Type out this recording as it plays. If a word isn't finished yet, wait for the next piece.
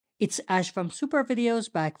It's Ash from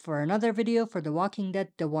SuperVideos back for another video for The Walking Dead,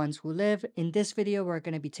 The Ones Who Live. In this video, we're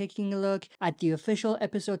going to be taking a look at the official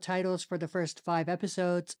episode titles for the first 5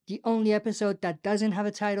 episodes. The only episode that doesn't have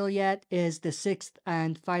a title yet is the 6th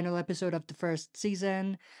and final episode of the first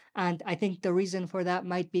season, and I think the reason for that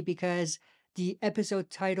might be because the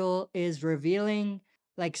episode title is revealing,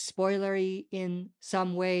 like spoilery in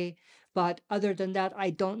some way. But other than that, I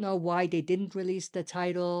don't know why they didn't release the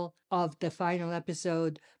title of the final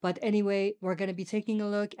episode. But anyway, we're going to be taking a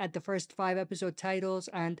look at the first 5 episode titles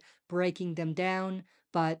and breaking them down.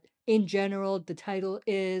 But in general, the title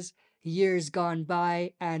is Years Gone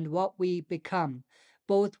By and What We Become,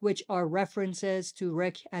 both which are references to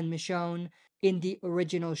Rick and Michonne in the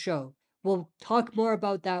original show. We'll talk more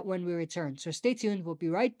about that when we return, so stay tuned. We'll be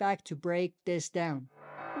right back to break this down.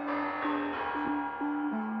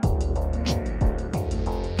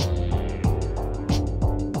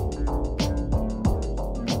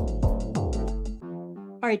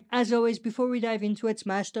 Alright, as always, before we dive into it,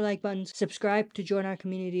 smash the like button, subscribe to join our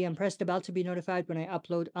community, and press the bell to be notified when I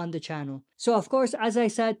upload on the channel. So of course, as I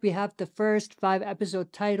said, we have the first 5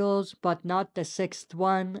 episode titles, but not the 6th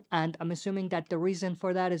one, and I'm assuming that the reason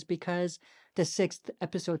for that is because the 6th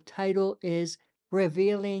episode title is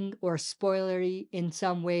revealing or spoilery in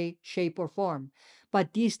some way, shape, or form.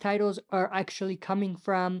 But these titles are actually coming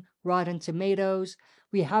from Rotten Tomatoes.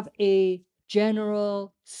 We have a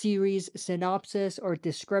general series synopsis or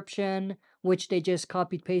description, which they just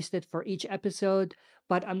copied pasted for each episode,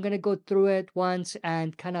 but I'm gonna go through it once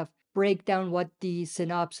and kind of break down what the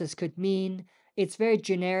synopsis could mean. It's very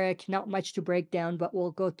generic, not much to break down, but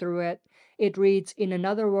we'll go through it. It reads, in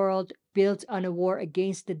another world built on a war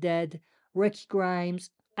against the dead, Rick Grimes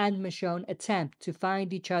and Michonne attempt to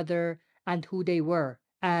find each other and who they were.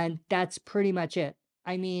 And that's pretty much it.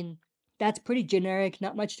 I mean, that's pretty generic,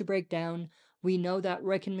 not much to break down. We know that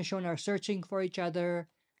Rick and Michonne are searching for each other.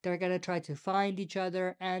 They're going to try to find each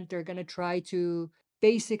other, and they're going to try to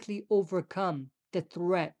basically overcome the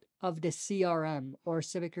threat of the CRM, or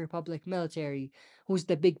Civic Republic Military, who's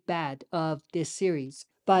the big bad of this series.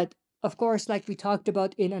 But of course, like we talked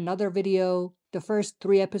about in another video, the first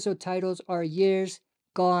 3 episode titles are Years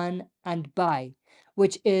Gone and By,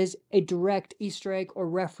 which is a direct Easter egg or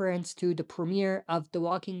reference to the premiere of The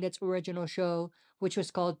Walking Dead's original show, which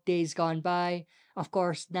was called Days Gone By. Of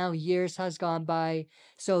course, now years has gone by,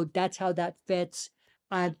 so that's how that fits.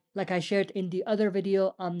 And like I shared in the other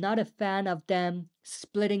video, I'm not a fan of them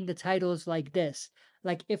splitting the titles like this.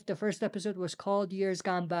 Like if the first episode was called Years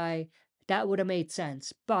Gone By, that would have made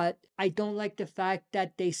sense. But I don't like the fact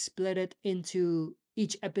that they split it into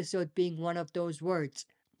each episode being one of those words.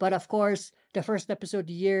 But of course, the first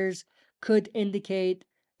episode, Years, could indicate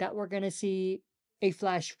that we're going to see a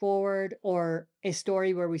flash forward or a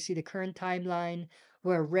story where we see the current timeline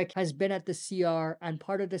where Rick has been at the CR and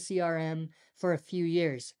part of the CRM for a few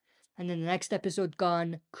years. And then the next episode,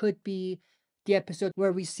 Gone, could be the episode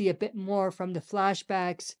where we see a bit more from the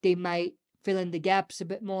flashbacks. They might fill in the gaps a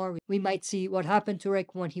bit more. We might see what happened to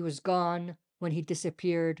Rick when he was gone, when he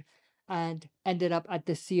disappeared and ended up at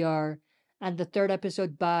the CR. And the third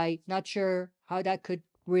episode, By, not sure how that could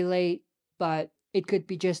relate, but it could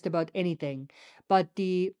be just about anything. But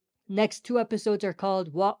the next 2 episodes are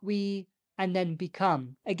called What We and then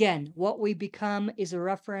Become. Again, What We Become is a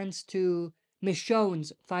reference to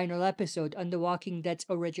Michonne's final episode on The Walking Dead's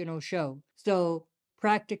original show. So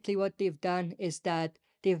practically what they've done is that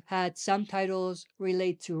they've had some titles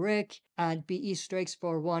relate to Rick and be Easter eggs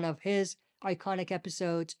for one of his iconic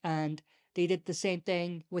episodes, and they did the same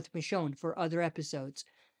thing with Michonne for other episodes.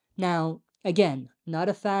 Now, again, not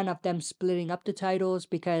a fan of them splitting up the titles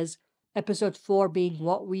because episode 4 being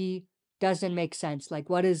What We doesn't make sense. Like,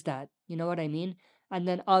 what is that? You know what I mean? And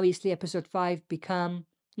then obviously episode 5, Become,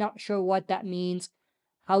 not sure what that means,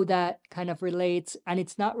 how that kind of relates, and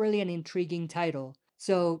it's not really an intriguing title.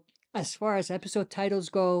 So, as far as episode titles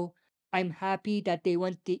go, I'm happy that they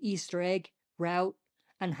went the Easter egg route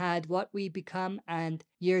and had What We Become and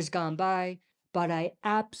Years Gone By, but I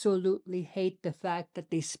absolutely hate the fact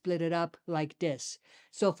that they split it up like this.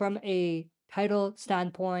 So from a title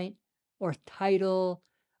standpoint or title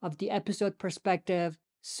of the episode perspective,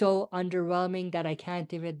 so underwhelming that I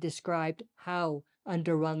can't even describe how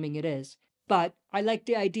underwhelming it is. But I like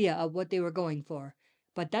the idea of what they were going for.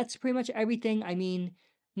 But that's pretty much everything. I mean,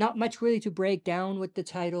 not much really to break down with the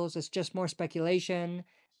titles. It's just more speculation,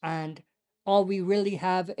 and all we really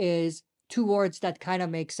have is 2 words that kind of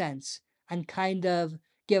make sense and kind of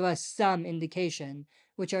give us some indication,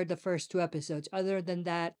 which are the first 2 episodes. Other than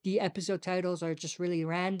that, the episode titles are just really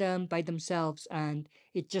random by themselves, and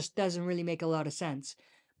it just doesn't really make a lot of sense.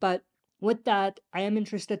 But With that, I am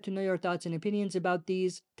interested to know your thoughts and opinions about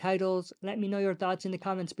these titles. Let me know your thoughts in the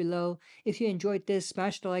comments below. If you enjoyed this,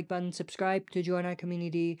 smash the like button, subscribe to join our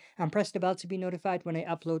community, and press the bell to be notified when I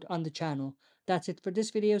upload on the channel. That's it for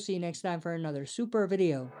this video. See you next time for another super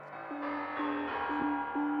video.